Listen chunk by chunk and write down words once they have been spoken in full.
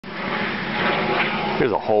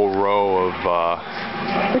Here's a whole row of,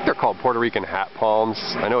 I think they're called Puerto Rican hat palms.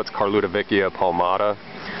 I know it's Carludovica Palmata.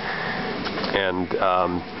 And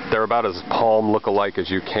they're about as palm look-alike as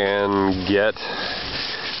you can get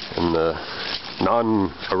in the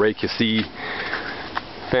non-Araceae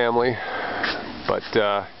family. But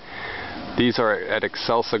these are at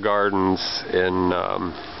Excelsa Gardens in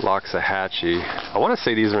Loxahatchee. I want to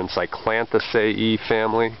say these are in Cyclanthaceae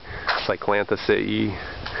family. Cyclanthaceae.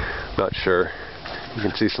 Not sure. You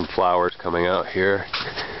can see some flowers coming out here.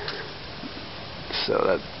 So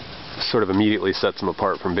that sort of immediately sets them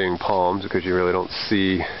apart from being palms, because you really don't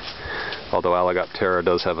see, although Alligoptera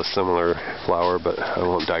does have a similar flower, but I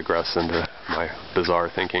won't digress into my bizarre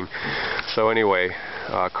thinking. So anyway,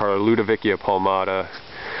 Carludovica Palmata,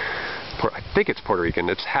 I think it's Puerto Rican.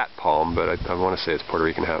 It's hat palm, but I want to say it's Puerto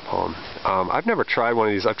Rican hat palm. I've never tried one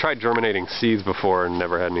of these. I've tried germinating seeds before and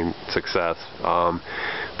never had any success.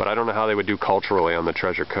 But I don't know how they would do culturally on the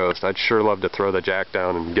Treasure Coast. I'd sure love to throw the jack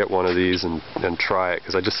down and get one of these and try it,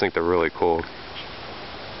 because I just think they're really cool.